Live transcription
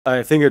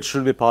I think it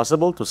should be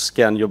possible to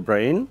scan your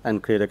brain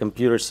and create a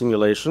computer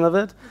simulation of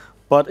it,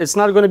 but it's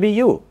not going to be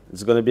you.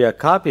 It's going to be a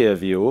copy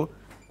of you.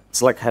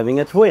 It's like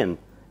having a twin.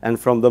 And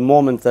from the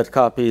moment that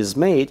copy is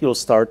made, you'll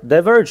start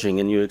diverging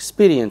in your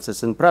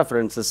experiences and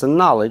preferences and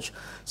knowledge.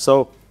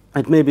 So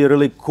it may be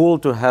really cool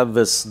to have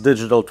this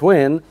digital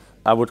twin.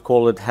 I would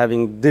call it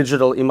having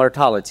digital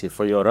immortality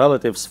for your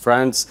relatives,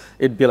 friends.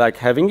 It'd be like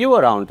having you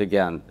around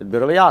again. It'd be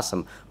really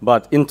awesome.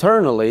 But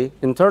internally,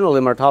 internal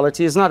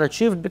immortality is not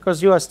achieved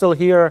because you are still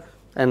here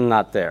and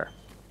not there.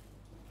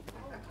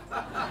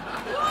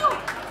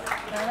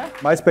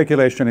 My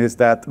speculation is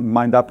that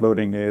mind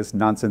uploading is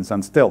nonsense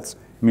on stilts,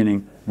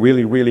 meaning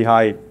really, really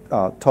high,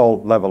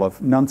 tall level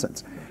of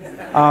nonsense.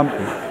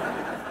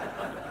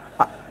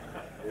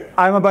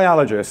 I'm a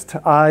biologist.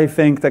 I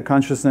think that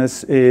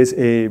consciousness is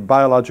a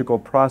biological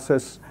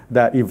process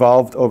that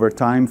evolved over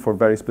time for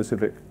very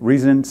specific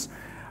reasons,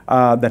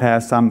 that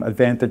has some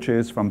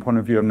advantages from point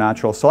of view of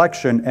natural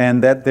selection,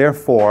 and that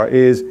therefore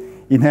is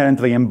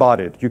inherently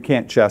embodied. You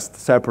can't just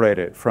separate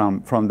it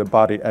from the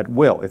body at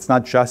will. It's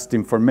not just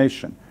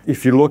information.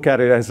 If you look at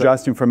it as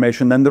just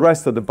information, then the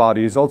rest of the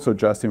body is also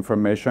just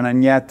information,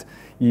 and yet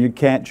you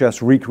can't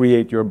just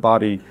recreate your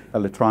body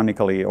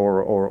electronically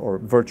or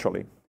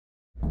virtually.